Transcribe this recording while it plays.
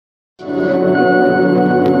What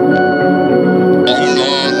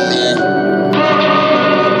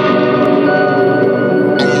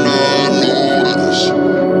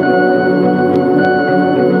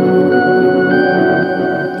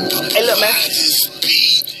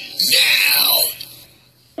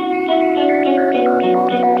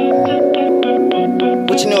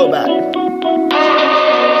you know about it?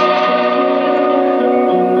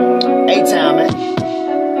 A-Town, man.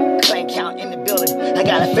 Clank count in the building. I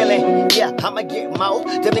got a feeling, yeah, I'ma get more.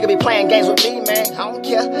 Them niggas be playing games with me, man. I don't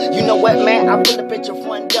care. You know what, man? I pull up at your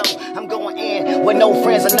front door. I'm going in with no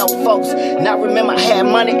friends or no folks. Now remember, I had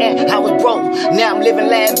money and I was broke. Now I'm living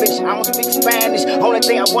lavish. I don't speak Spanish. Only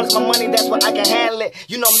thing I want is my money. That's what I can handle it.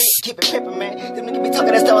 You know me, keep it pimpin', man. Them niggas be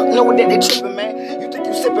talking that stuff, know that they trippin', man. You think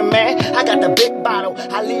you sippin', man? I got the big bottle.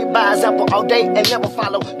 I live by example all day and never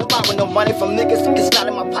follow. No borrow no money from niggas. It's not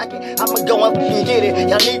in my pocket. I'ma go up and get it.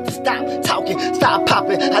 Y'all need to stop talking, stop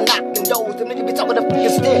popping. I knock the doors. Them niggas be talking the fucking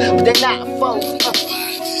still, but they not foes.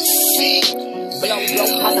 Blow,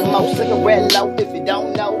 hot the most, cigarette low. If you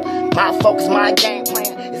don't know, my focus, my game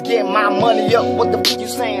plan is getting my money up. What the fuck you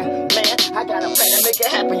saying, man? I got a plan to make it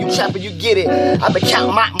happen. You trapping, you get it. I been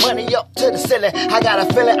counting my money up to the ceiling. I got a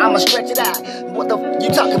feeling I'ma stretch it out. What the fuck you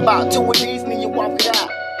talking about? Two of these and you walk it out.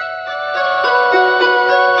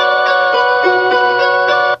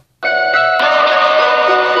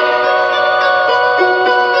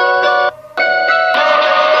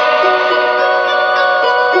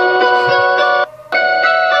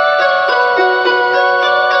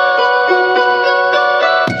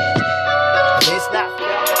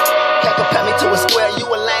 Compare me to a square, you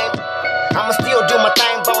a lame. I'ma still do my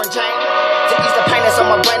thing, born chain. To ease the pain that's on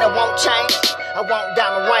my brain, it won't change. I want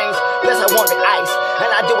diamond rings, plus I want the ice.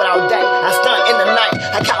 And I do it all day, I stunt in the night.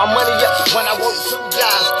 I count my money up when I work 2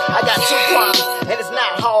 jobs. I got 2 crimes, and it's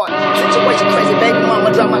not hard. Situation crazy, baby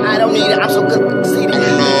mama, drop my I don't need it. I'm so good